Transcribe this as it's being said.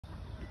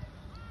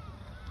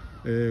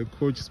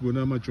Coach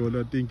Sibona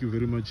Majola, thank you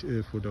very much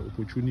for the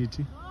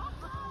opportunity.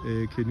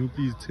 Can you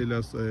please tell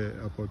us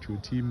about your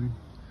team?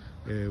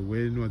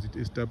 When was it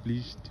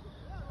established?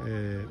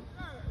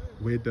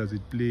 Where does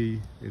it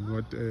play? And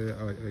what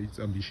are its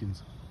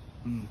ambitions?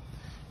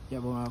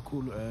 Yabonga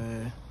kakhulu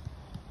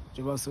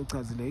njengoba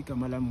sochazile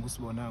igama lami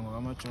nguSibona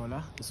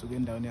Majola ngisuka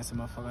endaweni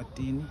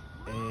yaseMafakatini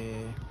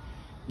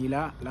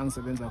ngila la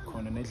ngisebenza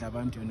khona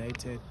neDlabantu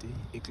United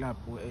iclub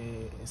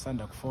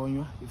esanda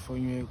kufonywa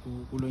ifonywe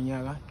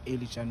kulonyaka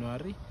early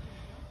January.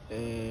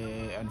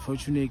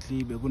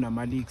 Unfortunately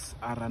bekunama leagues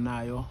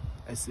aranayo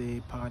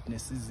esephakathi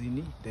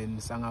nesizini, then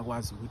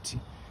sangakwazi ukuthi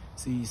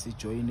si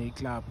join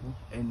iclub,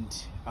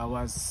 and I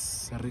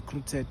was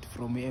recruited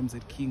from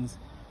MZ Kings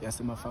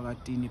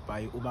yaseMafakatini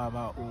by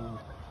ubaba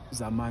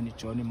uZamani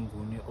John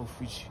Mnguni,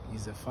 of which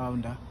is a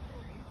founder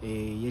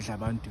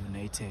yeDlabantu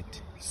United.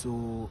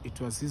 So it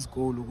was his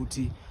goal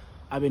ukuthi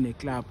abe ne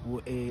club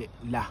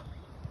la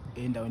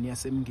endaweni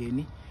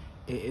yasemngeni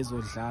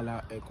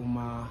ezodlala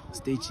kuma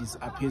stages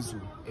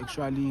aphezulu.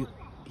 Actually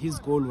his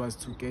goal was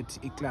to get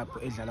a club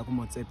edlala ku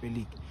Motsepe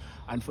League.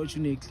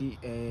 Unfortunately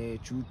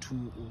due to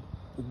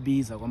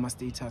ukubiza kwama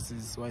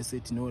statuses, so I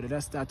said no, let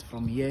us start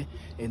from here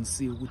and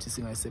see ukuthi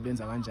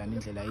singayisebenza kanjani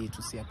indlela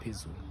yethu siya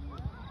phezulu.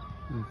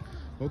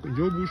 Okay,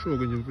 njengoba usho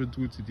ke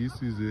mfethu ukuthi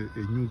this is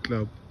a new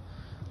club,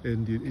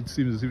 and it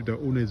seems as if the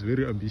owner is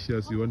very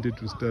ambitious. He wanted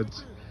to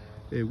start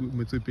with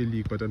Motsepe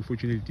League, but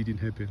unfortunately it didn't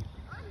happen.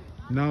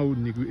 Now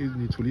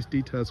nithole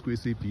status ku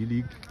SAB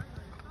League.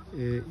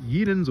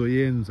 Yini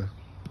nizoyenza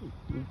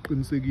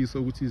uqinisekisa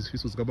ukuthi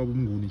izifiso zikababa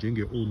uMnguni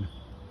njenge owner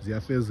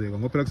ziyafezeka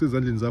ngoba phela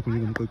kusezandleni zakho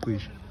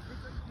njengomqeqeshi?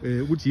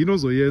 Ukuthi yini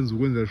ozoyenza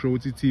ukwenza sure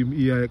ukuthi team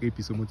iya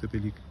ku-ABC Motsepe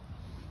League?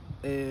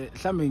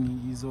 Mhlambe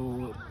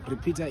ngizo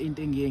repeater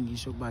into engiye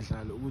ngisho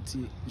kubadlali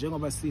ukuthi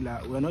njengoba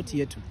sila we are not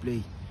here to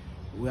play,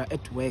 we are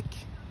at work,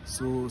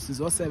 so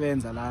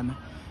sizosebenza lana.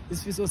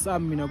 Isifiso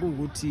sami mina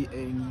ukuthi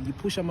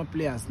ngiphusha ama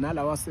players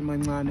nalawa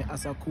asemancane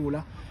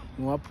asakhula,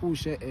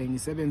 ngiwaphushe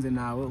ngisebenze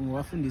nawe,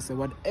 ngiwafundise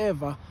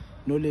whatever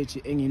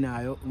knowledge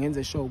enginayo,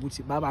 ngenze sure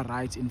ukuthi baba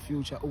right in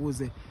future,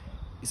 ukuze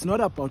it's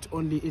not about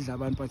only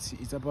iDlabantu, but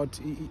it's about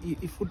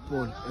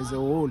football as a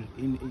whole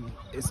in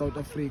South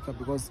Africa,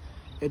 because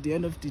at the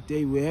end of the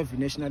day we have a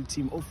national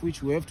team of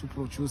which we have to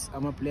produce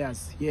our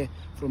players here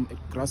from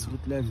a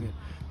grassroots level.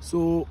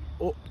 So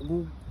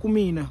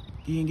kumina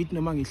ngithi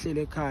noma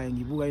ngihlele ekhaya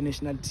ngibuka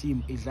i-national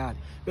team idlala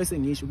bese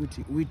ngisho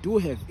ukuthi we do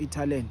have a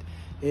talent,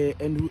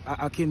 and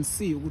I can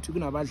see ukuthi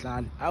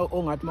kunabadlali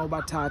ongathi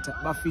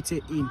mawubathatha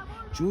bafithe in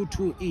due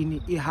to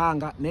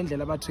ihanga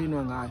nendlela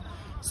abatrainwa ngayo.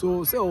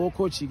 So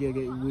coach ke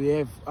we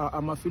have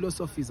ama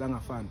philosophies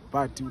angafani,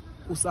 but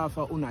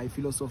uSafa unayo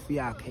philosophy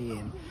yakhe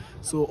yena,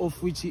 so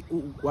of which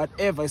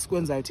whatever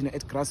isikwenzayo thina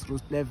at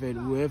grassroots level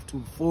we have to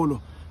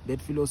follow that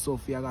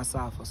philosophy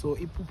yakaSafa. So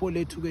iphupho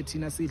lethu ke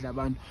thina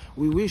siDlabantu,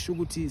 we wish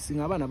ukuthi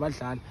singaba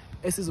nabadlali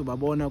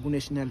esizobabona ku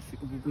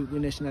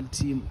national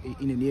team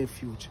in the near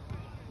future.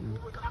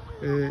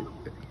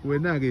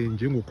 Wena ke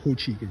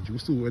njengocoach ke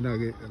nje wena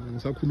ke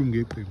ngisakhuluma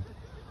ngeqembu,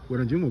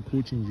 wena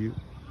njengocoach nje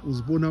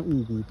uzibona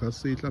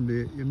ukuphi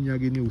mhlambe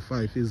eminyakeni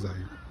u5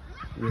 ezayo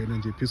wena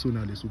nje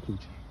personally as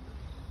ucoach?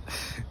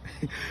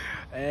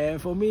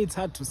 For me it's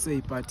hard to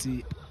say, but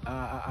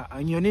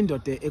angiyona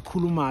indoda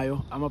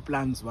ekhulumayo ama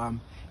plans wami.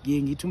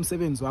 Ngithi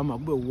umsebenzi wami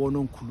akube uwona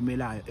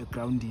ongikhulumelayo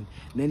egroundini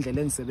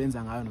nendlela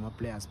engisebenza ngayo nama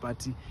players,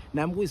 but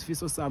nami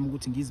kuyisifiso sami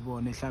ukuthi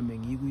ngizibone mhlambe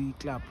ngikwi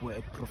club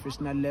at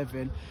professional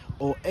level,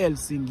 or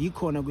else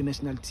ngikhona ku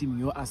national team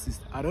yo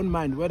assist. I don't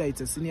mind whether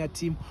it's a senior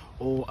team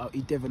or a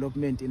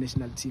development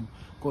national team,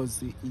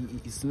 because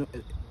it's not,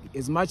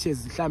 as much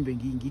as mhlambe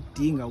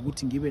ngidinga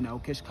ukuthi ngibe nawo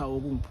cash cow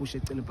okungiphusha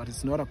eceleni, but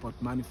it's not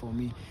about money for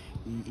me.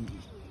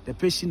 The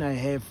passion I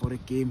have for a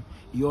game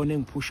iyona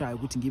engiphushayo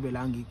ukuthi ngibe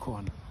la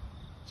ngikhona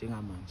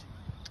njengamanje.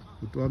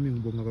 Utwami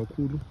ngibonga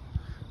kakhulu.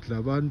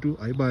 Dlabantu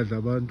ayibadla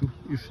abantu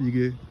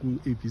ifike ku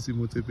ABC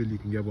Motsepe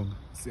League. Ngiyabonga.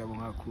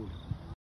 Siyabonga kakhulu.